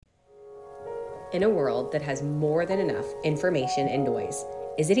In a world that has more than enough information and noise,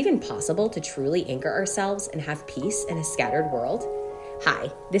 is it even possible to truly anchor ourselves and have peace in a scattered world?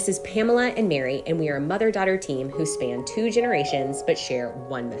 Hi, this is Pamela and Mary, and we are a mother-daughter team who span 2 generations but share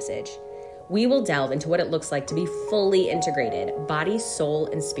one message. We will delve into what it looks like to be fully integrated, body, soul,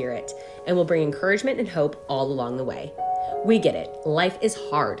 and spirit, and will bring encouragement and hope all along the way. We get it. Life is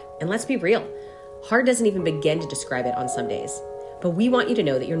hard, and let's be real. Hard doesn't even begin to describe it on some days. But we want you to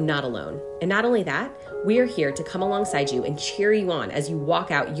know that you're not alone. And not only that, we are here to come alongside you and cheer you on as you walk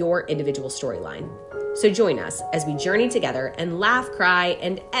out your individual storyline. So join us as we journey together and laugh, cry,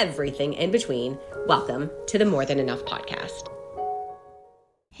 and everything in between. Welcome to the More Than Enough podcast.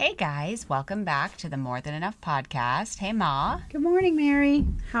 Hey guys, welcome back to the More Than Enough podcast. Hey Ma. Good morning, Mary.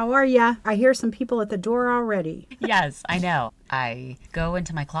 How are ya? I hear some people at the door already. Yes, I know. I go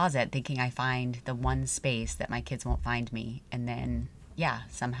into my closet thinking I find the one space that my kids won't find me. And then,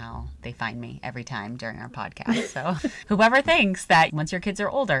 somehow they find me every time during our podcast. So whoever thinks that once your kids are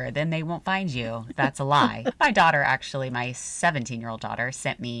older, then they won't find you, that's a lie. My daughter, actually, my 17-year-old daughter,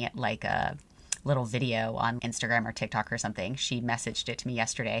 sent me like a little video on Instagram or TikTok or something. She messaged it to me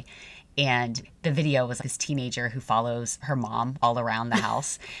yesterday, and the video was this teenager who follows her mom all around the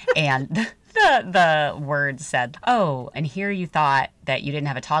house, and the words said, "Oh, and here you thought that you didn't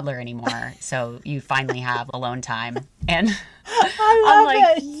have a toddler anymore, so you finally have alone time." And I'm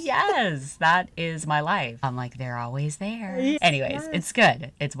like, it. yes, that is my life. I'm like, they're always there. Yes, Anyways, yes. It's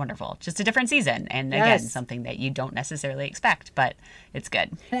good. It's wonderful. Just a different season. And again, Yes. something that you don't necessarily expect, but it's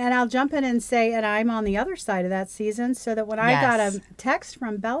good. And I'll jump in and say, and I'm on the other side of that season, so that when I got Yes. a text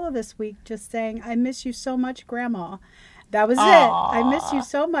from Bella this week just saying, "I miss you so much, Grandma." That was Aw. it. I miss you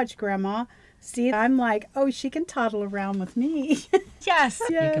so much, Grandma. See, I'm like, oh, she can toddle around with me. Yes,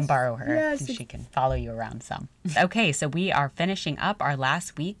 you can Yes, borrow her. yes. And she can follow you around some. Okay, so we are finishing up our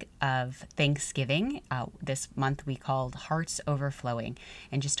last week of Thanksgiving. This month we called Hearts Overflowing,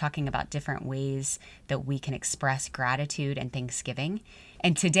 and just talking about different ways that we can express gratitude and thanksgiving.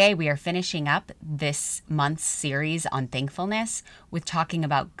 And today we are finishing up this month's series on thankfulness with talking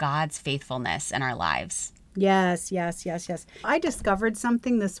about God's faithfulness in our lives. Yes. I discovered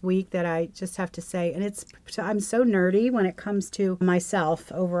something this week that I just have to say, and I'm so nerdy when it comes to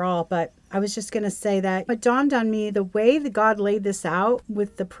myself overall, but I was just going to say that it dawned on me the way that God laid this out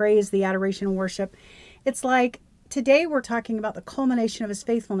with the praise, the adoration, and worship. It's like today we're talking about the culmination of his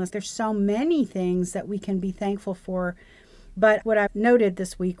faithfulness. There's so many things that we can be thankful for, but what I noted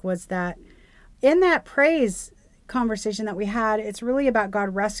this week was that in that praise conversation that we had, it's really about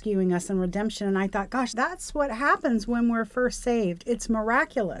God rescuing us and redemption. And I thought, gosh, that's what happens when we're first saved. It's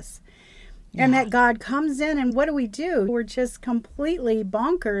miraculous. And that God comes in, and what do? We're just completely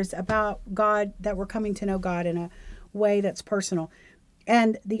bonkers about God, that we're coming to know God in a way that's personal.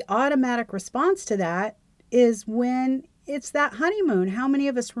 And the automatic response to that is when it's that honeymoon. How many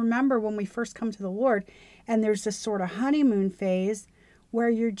of us remember when we first come to the Lord and there's this sort of honeymoon phase where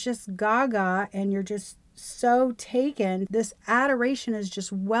you're just gaga and you're just so taken. This adoration is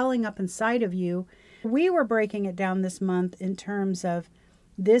just welling up inside of you. We were breaking it down this month in terms of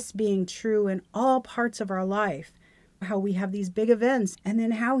this being true in all parts of our life, how we have these big events, and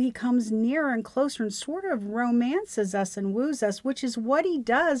then how he comes nearer and closer and sort of romances us and woos us, which is what he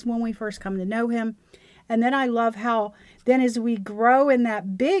does when we first come to know him. And then I love how then as we grow in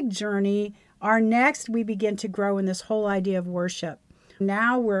that big journey, we begin to grow in this whole idea of worship.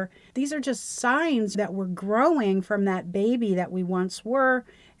 Now these are just signs that we're growing from that baby that we once were,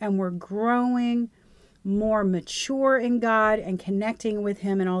 and we're growing more mature in God and connecting with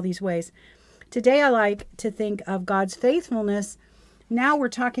him in all these ways. Today I like to think of God's faithfulness. Now we're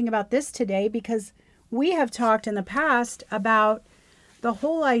talking about this today because we have talked in the past about the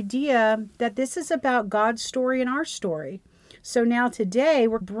whole idea that this is about God's story and our story. So now today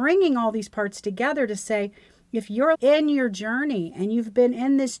we're bringing all these parts together to say, if you're in your journey and you've been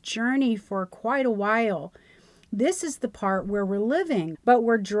in this journey for quite a while, this is the part where we're living, but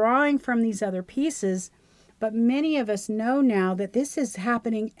we're drawing from these other pieces. But many of us know now that this is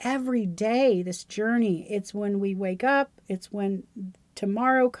happening every day, this journey. It's when we wake up, it's when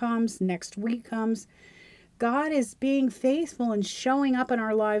tomorrow comes, next week comes. God is being faithful and showing up in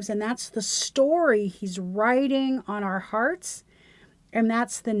our lives, and that's the story he's writing on our hearts. And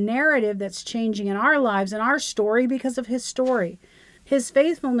that's the narrative that's changing in our lives and our story because of his story. His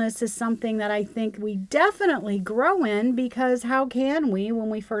faithfulness is something that I think we definitely grow in, because how can we, when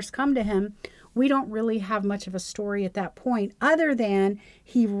we first come to him, we don't really have much of a story at that point other than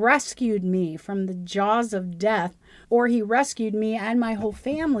he rescued me from the jaws of death, or he rescued me and my whole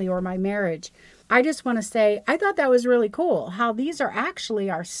family or my marriage. I just want to say, I thought that was really cool how these are actually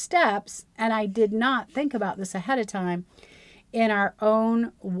our steps. And I did not think about this ahead of time in our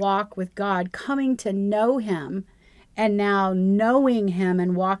own walk with God, coming to know Him and now knowing Him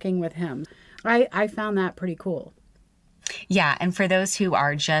and walking with Him. I found that pretty cool. Yeah. And for those who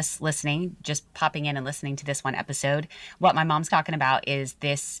are just listening, just popping in and listening to this one episode, what my mom's talking about is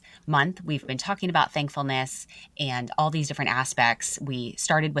this month we've been talking about thankfulness and all these different aspects. We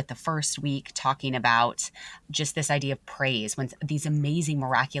started with the first week talking about just this idea of praise when these amazing,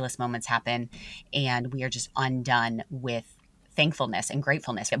 miraculous moments happen and we are just undone with thankfulness and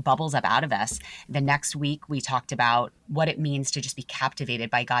gratefulness. It bubbles up out of us. The next week, we talked about what it means to just be captivated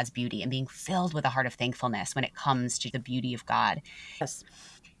by God's beauty and being filled with a heart of thankfulness when it comes to the beauty of God. Yes.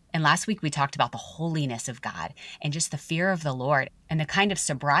 And last week, we talked about the holiness of God and just the fear of the Lord and the kind of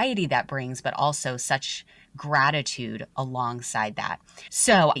sobriety that brings, but also such gratitude alongside that.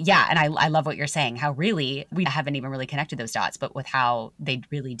 So yeah, and I love what you're saying, how really we haven't even really connected those dots, but with how they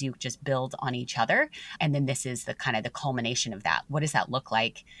really do just build on each other. And then this is the kind of the culmination of that. What does that look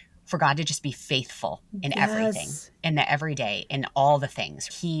like for God to just be faithful in everything, in the everyday, in all the things?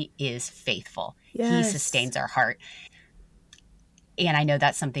 He is faithful. He sustains our heart. And I know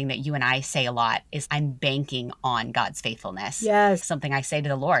that's something that you and I say a lot is I'm banking on God's faithfulness. Yes. Something I say to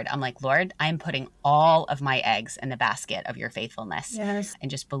the Lord. I'm like, Lord, I'm putting all of my eggs in the basket of your faithfulness. Yes. And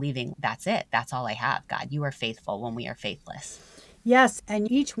just believing that's it. That's all I have. God, you are faithful when we are faithless. Yes.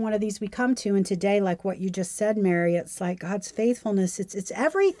 And each one of these we come to, and today, like what you just said, Mary, it's like God's faithfulness. It's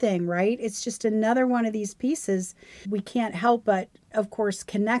everything, right? It's just another one of these pieces. We can't help but, of course,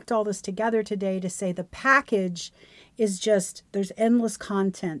 connect all this together today to say the package is just, there's endless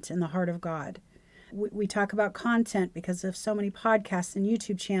content in the heart of God. We talk about content because of so many podcasts and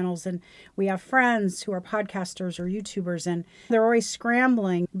YouTube channels, and we have friends who are podcasters or YouTubers, and they're always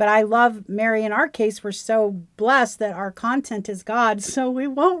scrambling. But I love, Mary, in our case, we're so blessed that our content is God, so we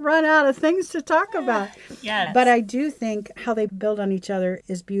won't run out of things to talk about. Yes. But I do think how they build on each other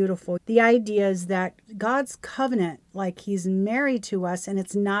is beautiful. The idea is that God's covenant, like He's married to us, and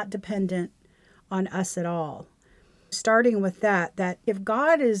it's not dependent on us at all. Starting with that if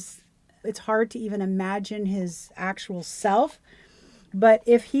God is, it's hard to even imagine His actual self, but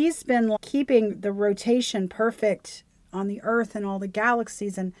if He's been keeping the rotation perfect on the earth and all the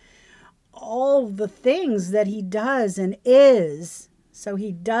galaxies and all the things that He does and is, so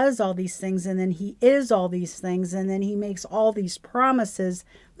He does all these things and then He is all these things and then He makes all these promises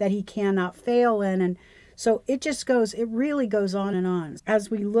that He cannot fail in. And so it really goes on and on.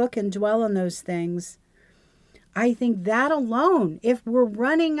 As we look and dwell on those things, I think that alone, if we're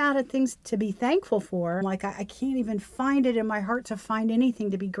running out of things to be thankful for, like I can't even find it in my heart to find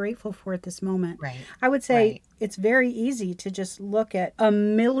anything to be grateful for at this moment. Right. I would say It's very easy to just look at a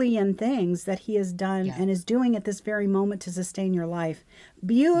million things that He has done and is doing at this very moment to sustain your life.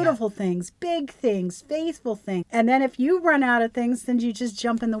 Beautiful things, big things, faithful things. And then if you run out of things, then you just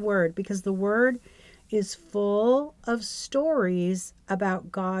jump in the Word, because the Word is full of stories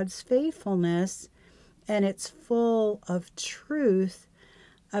about God's faithfulness. And it's full of truth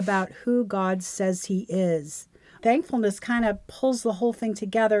about who God says He is. Thankfulness kind of pulls the whole thing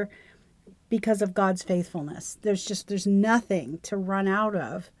together because of God's faithfulness. There's nothing to run out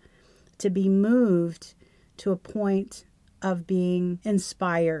of, to be moved to a point of being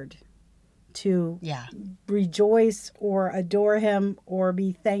inspired to rejoice or adore Him or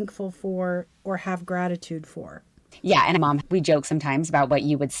be thankful for or have gratitude for. Yeah. And Mom, we joke sometimes about what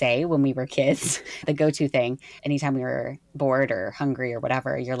you would say when we were kids. The go-to thing, anytime we were bored or hungry or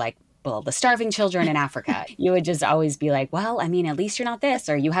whatever, you're like, well, the starving children in Africa. You would just always be like, well, I mean, at least you're not this,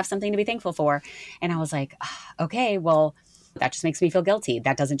 or you have something to be thankful for. And I was like, okay, well, that just makes me feel guilty.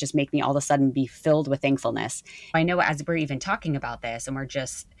 That doesn't just make me all of a sudden be filled with thankfulness. I know as we're even talking about this and we're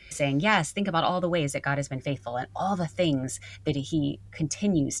just saying, yes, think about all the ways that God has been faithful and all the things that He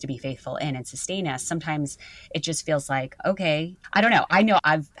continues to be faithful in and sustain us. Sometimes it just feels like, okay, I don't know. I know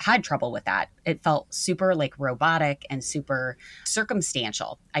I've had trouble with that. It felt super like robotic and super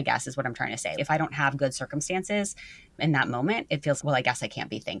circumstantial, I guess is what I'm trying to say. If I don't have good circumstances in that moment, it feels, well, I guess I can't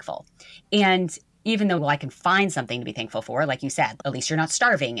be thankful. And even though, well, I can find something to be thankful for, like you said, at least you're not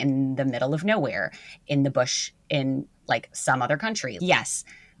starving in the middle of nowhere, in the bush, in like some other country. Yes,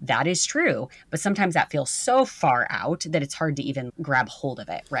 that is true. But sometimes that feels so far out that it's hard to even grab hold of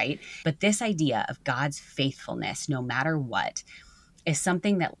it, right? But this idea of God's faithfulness, no matter what, is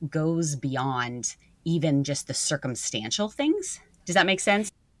something that goes beyond even just the circumstantial things. Does that make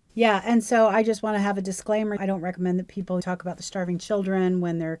sense? Yeah, and so I just want to have a disclaimer. I don't recommend that people talk about the starving children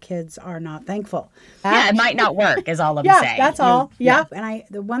when their kids are not thankful. Yeah, it might not work is all I'm Yeah, saying. that's all. Yeah. And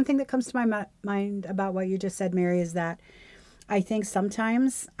the one thing that comes to my mind about what you just said, Mary, is that I think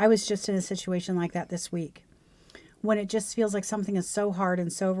sometimes I was just in a situation like that this week when it just feels like something is so hard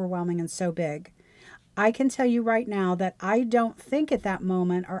and so overwhelming and so big. I can tell you right now that I don't think at that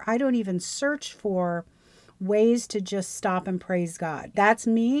moment, or I don't even search for ways to just stop and praise God. That's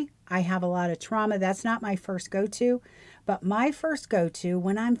me. I have a lot of trauma. That's not my first go-to. But my first go-to,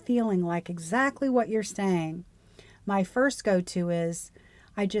 when I'm feeling like exactly what you're saying, my first go-to is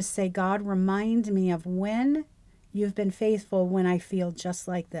I just say, God, remind me of when you've been faithful when I feel just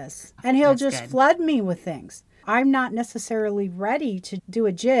like this. And he'll That's just good. flood me with things. I'm not necessarily ready to do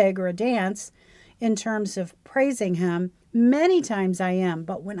a jig or a dance in terms of praising him. Many times I am,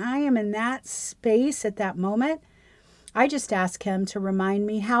 but when I am in that space at that moment, I just ask him to remind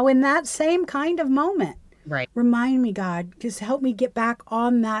me how in that same kind of moment, Right. remind me, God, just help me get back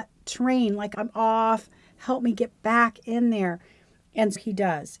on that train like I'm off. Help me get back in there. And he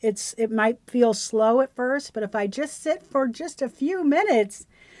does. It might feel slow at first, but if I just sit for just a few minutes,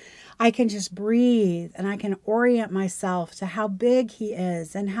 I can just breathe and I can orient myself to how big he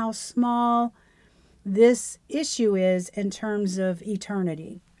is and how small this issue is in terms of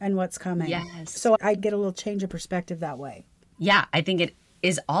eternity and what's coming. Yes. So I get a little change of perspective that way. Yeah, I think it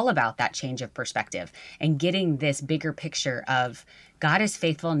is all about that change of perspective and getting this bigger picture of God is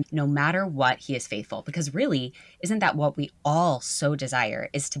faithful no matter what, he is faithful. Because really, isn't that what we all so desire,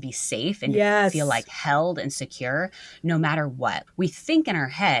 is to be safe and to feel like held and secure no matter what? We think in our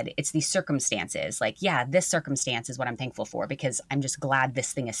head it's these circumstances like, yeah, this circumstance is what I'm thankful for because I'm just glad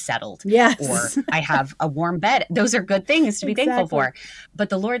this thing is settled. Yes. Or I have a warm bed. Those are good things to be thankful for. But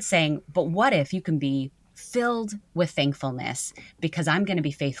the Lord's saying, but what if you can be filled with thankfulness because I'm going to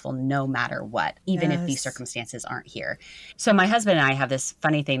be faithful no matter what, even if these circumstances aren't here. So my husband and I have this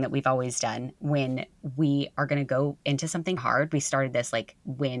funny thing that we've always done when we are going to go into something hard. We started this like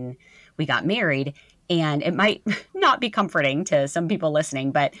when we got married, and it might not be comforting to some people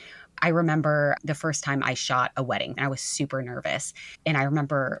listening, but I remember the first time I shot a wedding and I was super nervous. And I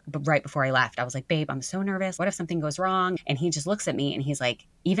remember right before I left, I was like, babe, I'm so nervous. What if something goes wrong? And he just looks at me and he's like,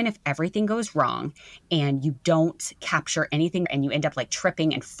 even if everything goes wrong and you don't capture anything and you end up like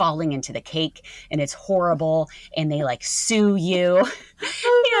tripping and falling into the cake and it's horrible and they like sue you.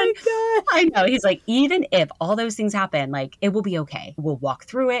 Oh my God. I know. He's like, even if all those things happen, like it will be okay. We'll walk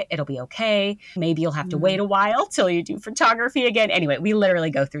through it. It'll be okay. Maybe you'll have to wait a while till you do photography again. Anyway, we literally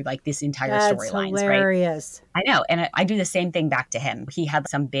go through like this entire storylines, hilarious. right? I know. And I do the same thing back to him. He had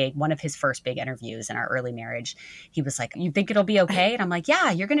one of his first big interviews in our early marriage. He was like, you think it'll be okay? And I'm like,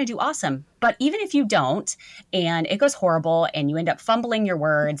 yeah, you're going to do awesome. But even if you don't, and it goes horrible and you end up fumbling your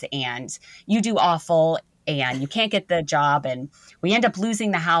words and you do awful and you can't get the job and we end up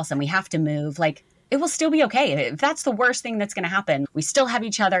losing the house and we have to move, like it will still be okay. If that's the worst thing that's going to happen, we still have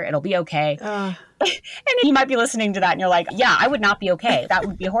each other. It'll be okay. And you might be listening to that and you're like, yeah, I would not be okay. That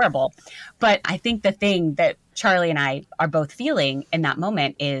would be horrible. But I think the thing that Charlie and I are both feeling in that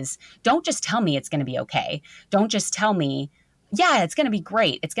moment is don't just tell me it's going to be okay. Don't just tell me, yeah, it's going to be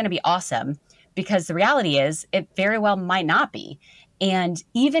great. It's going to be awesome. Because the reality is it very well might not be. And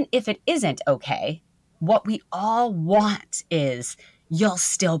even if it isn't okay, what we all want is you'll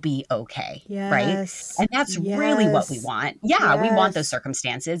still be okay, right? And that's really what we want. Yeah, we want those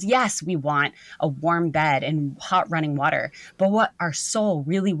circumstances. Yes, we want a warm bed and hot running water. But what our soul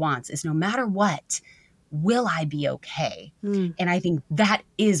really wants is no matter what, will I be okay? And I think that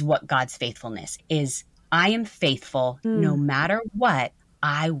is what God's faithfulness is. I am faithful no matter what,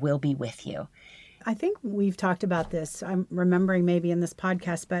 I will be with you. I think we've talked about this. I'm remembering maybe in this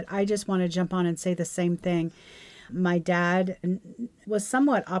podcast, but I just want to jump on and say the same thing. My dad was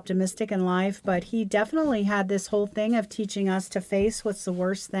somewhat optimistic in life, but he definitely had this whole thing of teaching us to face what's the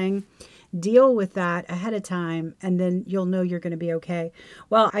worst thing, deal with that ahead of time, and then you'll know you're going to be okay.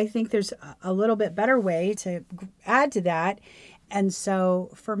 Well, I think there's a little bit better way to add to that. And so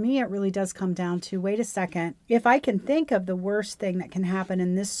for me, it really does come down to, wait a second, if I can think of the worst thing that can happen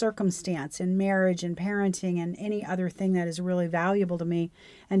in this circumstance, in marriage and parenting and any other thing that is really valuable to me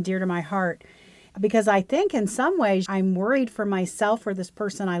and dear to my heart, because I think in some ways I'm worried for myself or this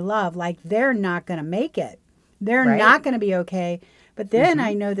person I love, like they're not going to make it. They're not going to be okay. But then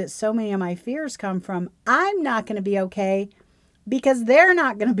I know that so many of my fears come from, I'm not going to be okay because they're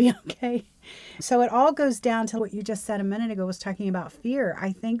not going to be okay. So it all goes down to what you just said a minute ago, was talking about fear.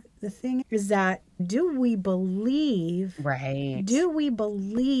 I think the thing is that, do we believe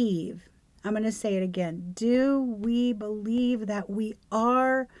I'm going to say it again. Do we believe that we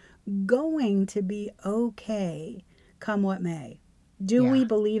are going to be okay come what may? Do we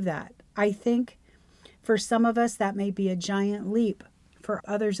believe that? I think for some of us, that may be a giant leap. For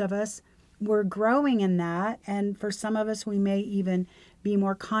others of us, we're growing in that. And for some of us, we may even be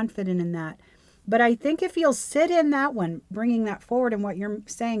more confident in that. But I think if you'll sit in that one, bringing that forward, and what you're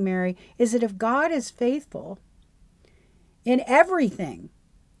saying, Mary, is that if God is faithful in everything,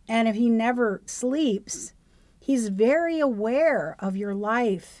 and if he never sleeps, he's very aware of your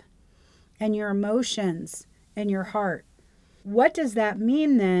life and your emotions and your heart. What does that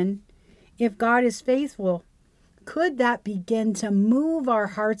mean then? If God is faithful, could that begin to move our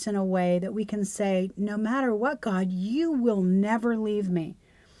hearts in a way that we can say, no matter what, God, you will never leave me?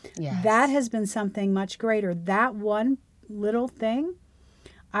 Yes. That has been something much greater. That one little thing,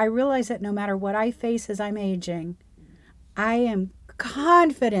 I realize that no matter what I face as I'm aging, I am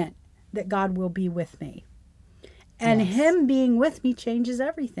confident that God will be with me. And him being with me changes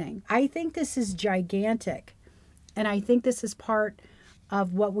everything. I think this is gigantic. And I think this is part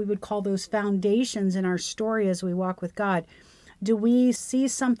of what we would call those foundations in our story as we walk with God. Do we see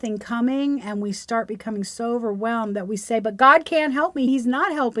something coming and we start becoming so overwhelmed that we say, but God can't help me. He's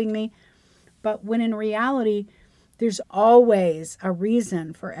not helping me. But when in reality, there's always a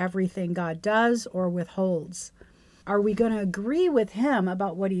reason for everything God does or withholds. Are we going to agree with him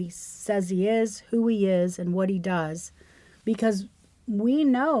about what he says he is, who he is, and what he does? Because we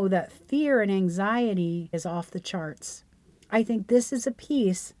know that fear and anxiety is off the charts. I think this is a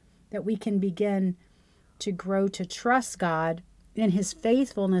piece that we can begin to grow to trust God in his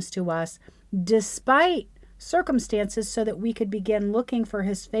faithfulness to us despite circumstances, so that we could begin looking for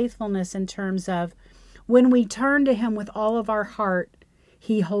his faithfulness in terms of when we turn to him with all of our heart,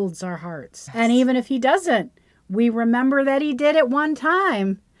 he holds our hearts. And even if he doesn't, we remember that he did at one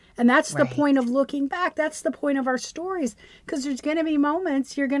time. And that's the point of looking back. That's the point of our stories. Because there's going to be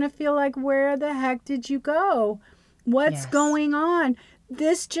moments you're going to feel like, where the heck did you go? What's going on?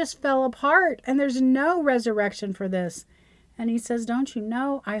 This just fell apart and there's no resurrection for this. And he says, don't you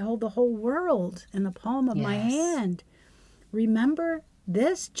know, I hold the whole world in the palm of my hand. Remember,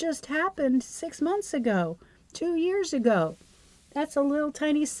 this just happened 6 months ago, 2 years ago. That's a little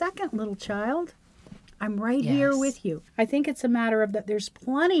tiny second, little child. I'm right here with you. I think it's a matter of that there's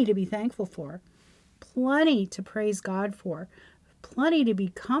plenty to be thankful for, plenty to praise God for, plenty to be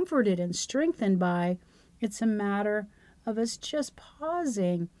comforted and strengthened by. It's a matter of us just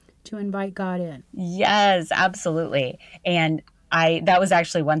pausing to invite God in. Yes, absolutely. And that was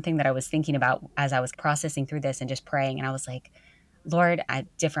actually one thing that I was thinking about as I was processing through this and just praying. And I was like, Lord, at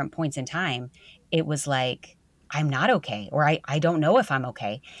different points in time, it was like, I'm not okay, or I don't know if I'm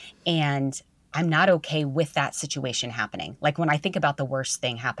okay. And I'm not okay with that situation happening. Like when I think about the worst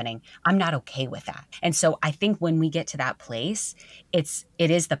thing happening, I'm not okay with that. And so I think when we get to that place, it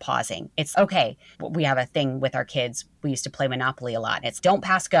is the pausing. It's okay. We have a thing with our kids. We used to play Monopoly a lot. It's don't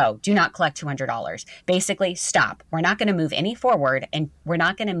pass go. Do not collect $200. Basically, stop. We're not going to move any forward, and we're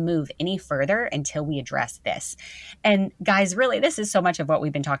not going to move any further until we address this. And guys, really, this is so much of what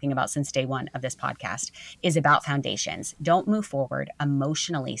we've been talking about since day one of this podcast is about foundations. Don't move forward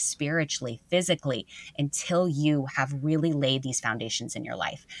emotionally, spiritually, physically, until you have really laid these foundations in your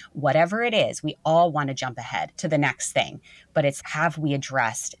life. Whatever it is, we all want to jump ahead to the next thing, but it's have we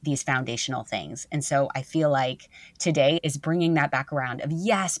addressed these foundational things? And so I feel like today is bringing that back around of,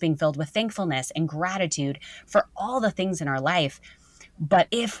 yes, being filled with thankfulness and gratitude for all the things in our life. But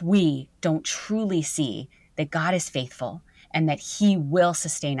if we don't truly see that God is faithful and that he will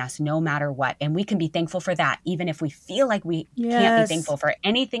sustain us no matter what, and we can be thankful for that, even if we feel like we can't be thankful for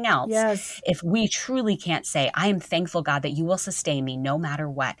anything else. If we truly can't say, I am thankful, God, that you will sustain me no matter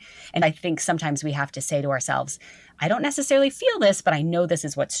what. And I think sometimes we have to say to ourselves, I don't necessarily feel this, but I know this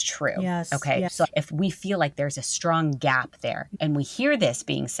is what's true. Okay. So if we feel like there's a strong gap there and we hear this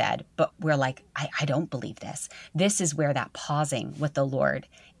being said, but we're like, I don't believe this. This is where that pausing with the Lord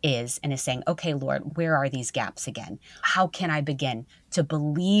is, and is saying, okay, Lord, where are these gaps again? How can I begin to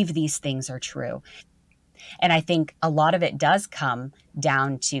believe these things are true? And I think a lot of it does come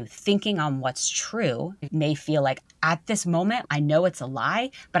down to thinking on what's true. It may feel like at this moment, I know it's a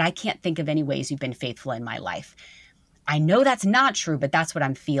lie, but I can't think of any ways you've been faithful in my life. I know that's not true, but that's what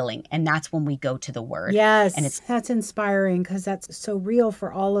I'm feeling. And that's when we go to the word. And that's inspiring, because that's so real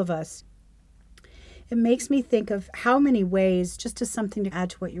for all of us. It makes me think of how many ways, just as something to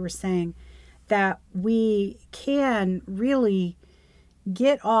add to what you were saying, that we can really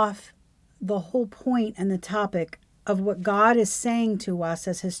get off the whole point and the topic of what God is saying to us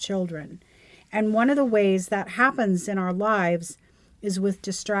as his children. And one of the ways that happens in our lives is with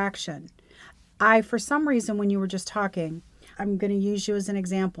distraction. For some reason, when you were just talking, I'm going to use you as an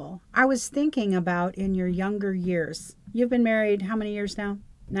example. I was thinking about in your younger years. You've been married how many years now?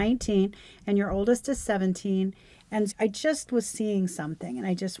 19, and your oldest is 17. And I just was seeing something, and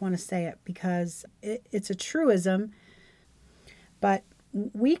I just want to say it because it's a truism. But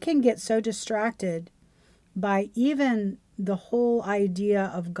we can get so distracted by even the whole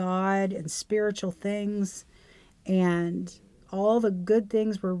idea of God and spiritual things and all the good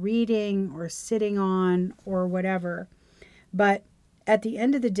things we're reading or sitting on or whatever. But at the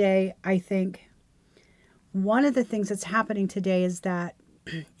end of the day, I think one of the things that's happening today is that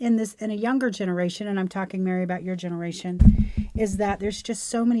in a younger generation, and I'm talking, Mary, about your generation, is that there's just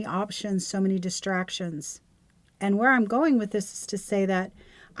so many options, so many distractions. And where I'm going with this is to say that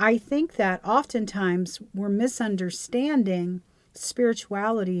I think that oftentimes we're misunderstanding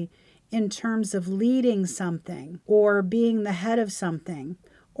spirituality in terms of leading something or being the head of something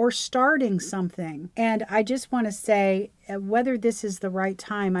or starting something. And I just want to say, whether this is the right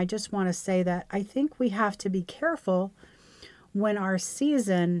time, I just want to say that I think we have to be careful when our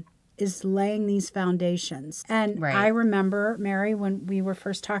season is laying these foundations. And I remember, Mary, when we were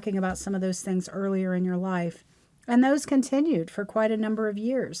first talking about some of those things earlier in your life, and those continued for quite a number of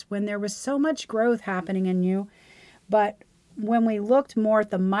years when there was so much growth happening in you. But when we looked more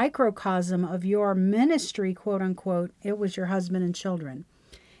at the microcosm of your ministry, quote unquote, it was your husband and children.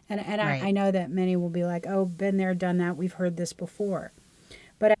 And I know that many will be like, oh, been there, done that. We've heard this before.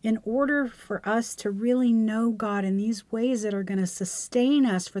 But in order for us to really know God in these ways that are going to sustain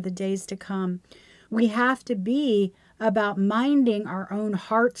us for the days to come, we have to be about minding our own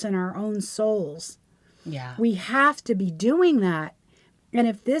hearts and our own souls. Yeah. We have to be doing that. And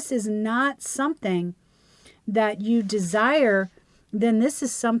if this is not something that you desire, then this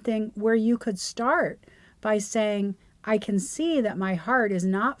is something where you could start by saying, I can see that my heart is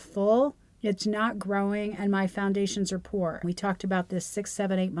not full, it's not growing, and my foundations are poor. We talked about this 6,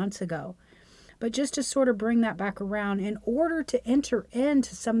 7, 8 months ago. But just to sort of bring that back around, in order to enter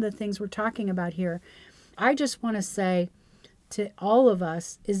into some of the things we're talking about here, I just want to say to all of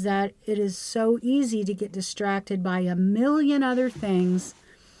us is that it is so easy to get distracted by a million other things.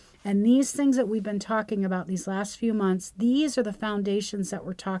 And these things that we've been talking about these last few months, these are the foundations that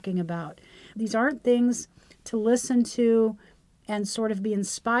we're talking about. These aren't things to listen to and sort of be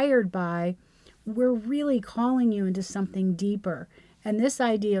inspired by. We're really calling you into something deeper. And this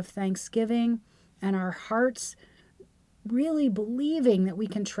idea of thanksgiving and our hearts really believing that we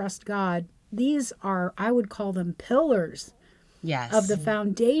can trust God, these are, I would call them pillars of the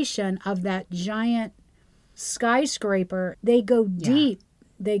foundation of that giant skyscraper. They go deep.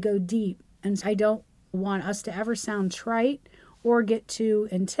 They go deep. And I don't want us to ever sound trite or get too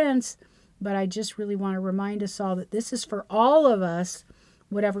intense, but I just really want to remind us all that this is for all of us,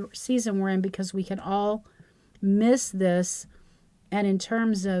 whatever season we're in, because we can all miss this. And in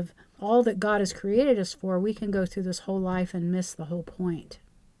terms of all that God has created us for, we can go through this whole life and miss the whole point.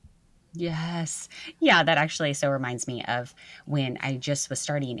 Yes. Yeah, that actually so reminds me of when I just was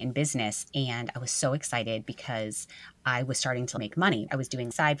starting in business, and I was so excited because I was starting to make money. I was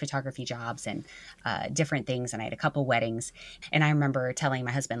doing side photography jobs and different things, and I had a couple weddings. And I remember telling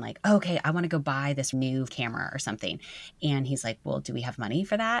my husband, like, okay, I want to go buy this new camera or something. And he's like, well, do we have money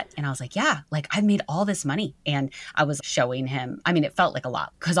for that? And I was like, yeah, like I've made all this money. And I was showing him, I mean, it felt like a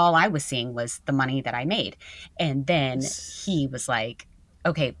lot because all I was seeing was the money that I made. And then he was like,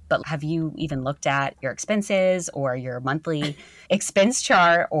 okay, but have you even looked at your expenses or your monthly expense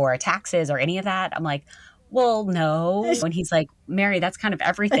chart or taxes or any of that? I'm like, well, no. And he's like, Mary, that's kind of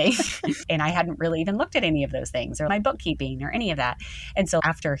everything. And I hadn't really even looked at any of those things or my bookkeeping or any of that. And so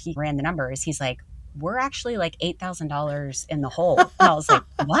after he ran the numbers, he's like, we're actually like $8,000 in the hole. And I was like,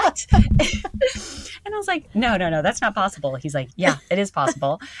 what? And I was like, no, that's not possible. He's like, yeah, it is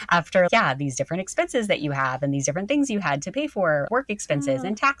possible. After, these different expenses that you have and these different things you had to pay for, work expenses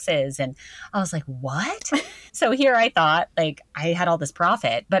and taxes. And I was like, what? So here I thought, like, I had all this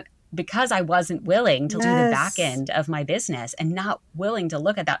profit, but because I wasn't willing to do the back end of my business and not willing to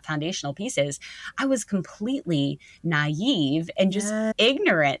look at that foundational pieces, I was completely naive and just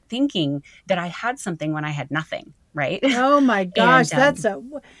ignorant, thinking that I had something when I had nothing, right? Oh my gosh,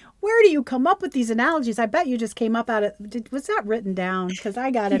 where do you come up with these analogies? I bet you just came up out of, was that written down? Because I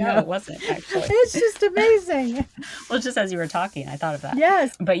got it. No, it wasn't actually. It's just amazing. Well, just as you were talking, I thought of that.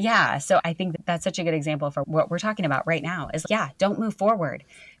 Yes. But so I think that's such a good example for what we're talking about right now is, don't move forward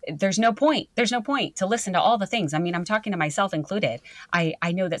there's no point. There's no point to listen to all the things. I mean, I'm talking to myself included.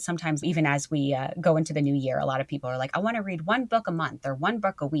 I know that sometimes, even as we go into the new year, a lot of people are like, I want to read one book a month or one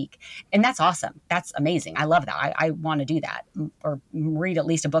book a week. And that's awesome. That's amazing. I love that. I want to do that, or read at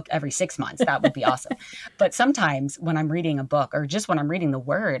least a book every 6 months. That would be awesome. But sometimes when I'm reading a book, or just when I'm reading the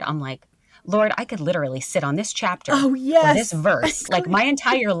word, I'm like, Lord, I could literally sit on this chapter or this verse like my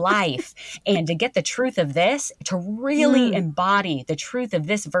entire life. And to get the truth of this, to really embody the truth of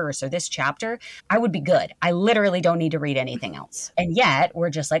this verse or this chapter, I would be good. I literally don't need to read anything else. And yet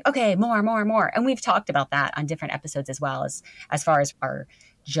we're just like, okay, more. And we've talked about that on different episodes as well, as far as our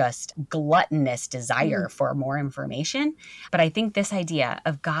just gluttonous desire for more information. But I think this idea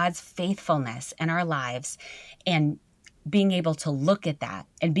of God's faithfulness in our lives, and being able to look at that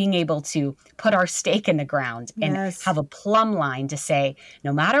and being able to put our stake in the ground and have a plumb line to say,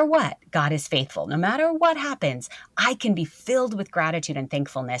 no matter what, God is faithful. No matter what happens, I can be filled with gratitude and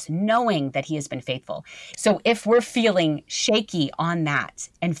thankfulness, knowing that he has been faithful. So if we're feeling shaky on that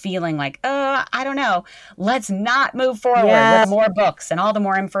and feeling like, I don't know, let's not move forward with more books and all the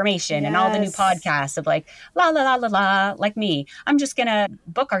more information and all the new podcasts of like, like me. I'm just going to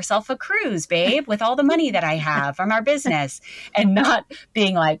book ourselves a cruise, babe, with all the money that I have from our business. And not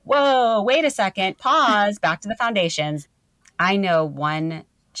being like, whoa, wait a second, pause, back to the foundations. I know one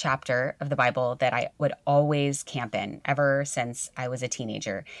chapter of the Bible that I would always camp in ever since I was a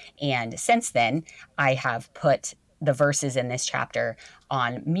teenager. And since then, I have put the verses in this chapter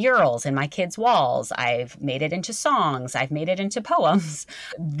on murals in my kids' walls. I've made it into songs. I've made it into poems.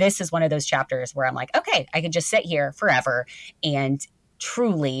 This is one of those chapters where I'm like, okay, I could just sit here forever. And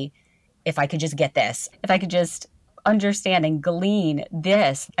truly, if I could just get this, if I could just understand and glean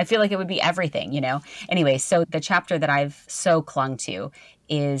this, I feel like it would be everything, Anyway, so the chapter that I've so clung to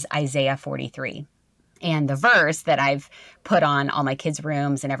is Isaiah 43. And the verse that I've put on all my kids'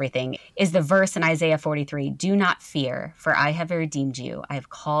 rooms and everything is the verse in Isaiah 43, do not fear, for I have redeemed you. I have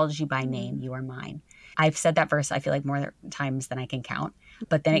called you by name. You are mine. I've said that verse, I feel like, more times than I can count.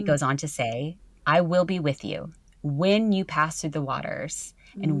 But then it goes on to say, I will be with you when you pass through the waters.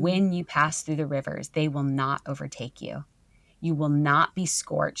 And when you pass through the rivers, they will not overtake you. You will not be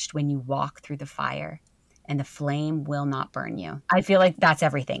scorched when you walk through the fire, and the flame will not burn you. I feel like that's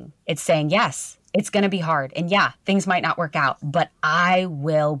everything. It's saying, yes, it's going to be hard. And yeah, things might not work out, but I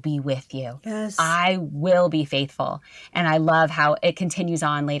will be with you. Yes. I will be faithful. And I love how it continues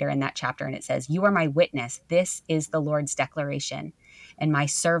on later in that chapter. And it says, you are my witness. This is the Lord's declaration, and my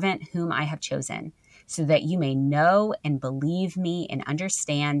servant whom I have chosen, so that you may know and believe me and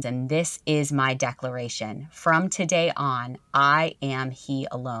understand. And this is my declaration. From today on, I am he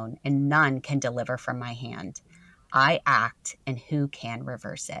alone, and none can deliver from my hand. I act, and who can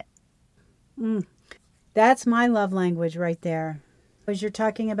reverse it? That's my love language right there. As you're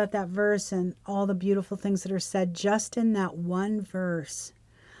talking about that verse and all the beautiful things that are said just in that one verse,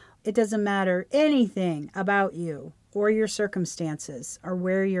 it doesn't matter anything about you or your circumstances or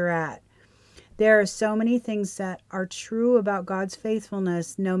where you're at. There are so many things that are true about God's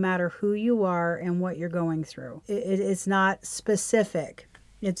faithfulness, no matter who you are and what you're going through. It's not specific.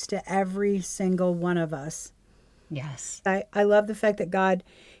 It's to every single one of us. Yes. I love the fact that God,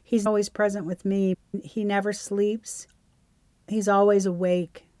 he's always present with me. He never sleeps. He's always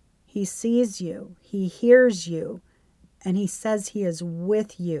awake. He sees you. He hears you. And he says he is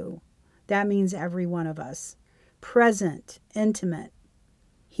with you. That means every one of us. Present, intimate.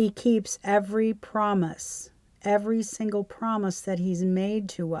 He keeps every promise, every single promise that he's made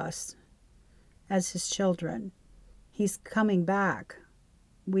to us as his children. He's coming back.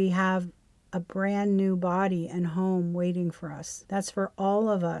 We have a brand new body and home waiting for us. That's for all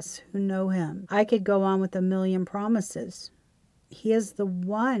of us who know him. I could go on with a million promises. He is the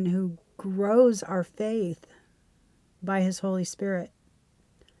one who grows our faith by his Holy Spirit,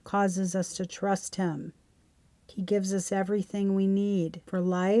 causes us to trust him. He gives us everything we need for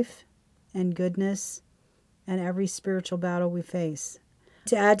life and goodness and every spiritual battle we face.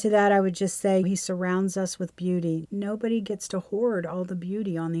 To add to that, I would just say he surrounds us with beauty. Nobody gets to hoard all the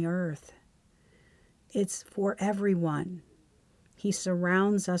beauty on the earth. It's for everyone. He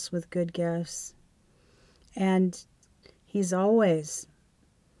surrounds us with good gifts. And he's always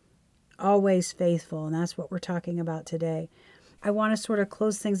faithful. And that's what we're talking about today. I want to sort of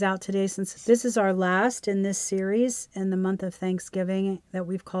close things out today, since this is our last in this series in the month of Thanksgiving that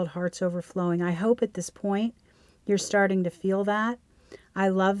we've called Hearts Overflowing. I hope at this point you're starting to feel that. I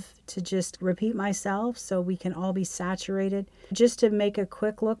love to just repeat myself so we can all be saturated. Just to make a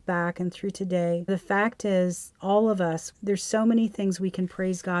quick look back and through today, the fact is, all of us, there's so many things we can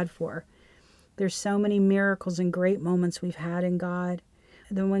praise God for. There's so many miracles and great moments we've had in God.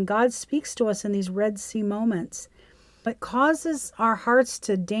 when God speaks to us in these Red Sea moments, it causes our hearts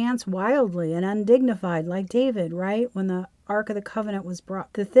to dance wildly and undignified, like David, right? When the Ark of the Covenant was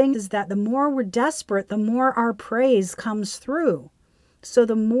brought. The thing is that the more we're desperate, the more our praise comes through. So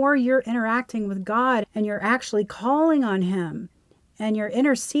the more you're interacting with God and you're actually calling on Him and you're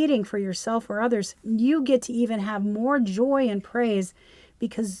interceding for yourself or others, you get to even have more joy and praise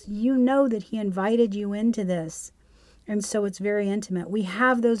because you know that He invited you into this. And so it's very intimate. We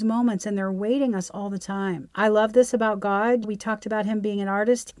have those moments and they're waiting us all the time. I love this about God. We talked about Him being an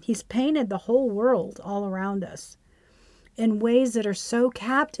artist. He's painted the whole world all around us in ways that are so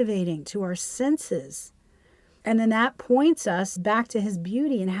captivating to our senses. And then that points us back to His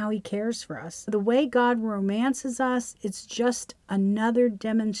beauty and how He cares for us. The way God romances us, it's just another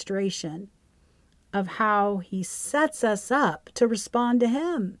demonstration of how He sets us up to respond to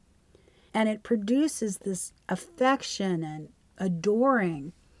Him. And it produces this affection and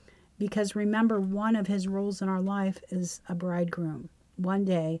adoring because remember, one of His roles in our life is a bridegroom. One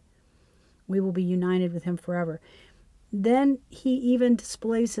day we will be united with Him forever. Then He even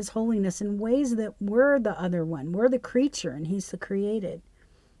displays His holiness in ways that we're the other one. We're the creature and He's the created.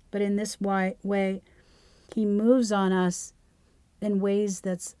 But in this way, He moves on us in ways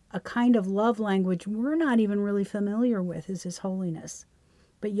that's a kind of love language we're not even really familiar with, is His holiness.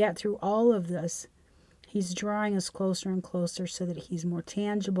 But yet through all of this, He's drawing us closer and closer so that He's more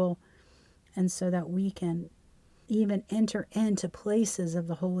tangible and so that we can even enter into places of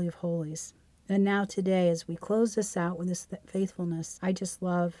the Holy of Holies. And now today, as we close this out with this faithfulness, I just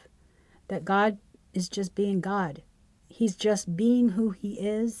love that God is just being God. He's just being who He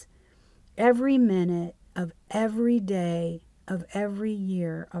is every minute of every day of every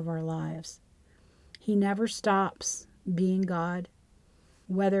year of our lives. He never stops being God,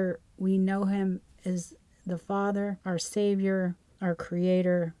 whether we know Him as the Father, our Savior, our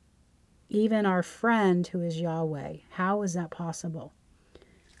Creator, even our friend who is Yahweh. How is that possible?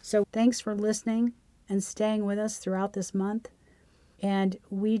 So thanks for listening and staying with us throughout this month. And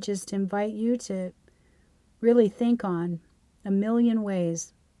we just invite you to really think on a million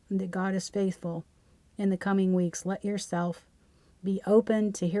ways that God is faithful in the coming weeks. Let yourself be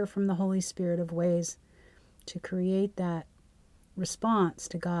open to hear from the Holy Spirit of ways to create that response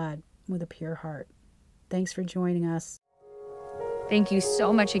to God with a pure heart. Thanks for joining us. Thank you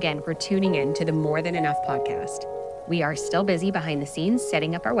so much again for tuning in to the More Than Enough podcast. We are still busy behind the scenes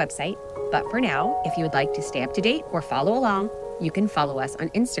setting up our website, but for now, if you would like to stay up to date or follow along, you can follow us on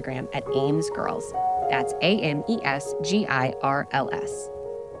Instagram at AmesGirls. That's AMESGIRLS.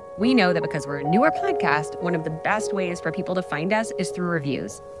 We know that because we're a newer podcast, one of the best ways for people to find us is through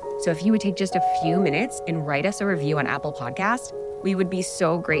reviews. So if you would take just a few minutes and write us a review on Apple Podcasts, we would be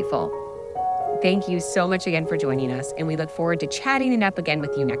so grateful. Thank you so much again for joining us, and we look forward to chatting it up again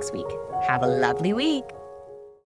with you next week. Have a lovely week.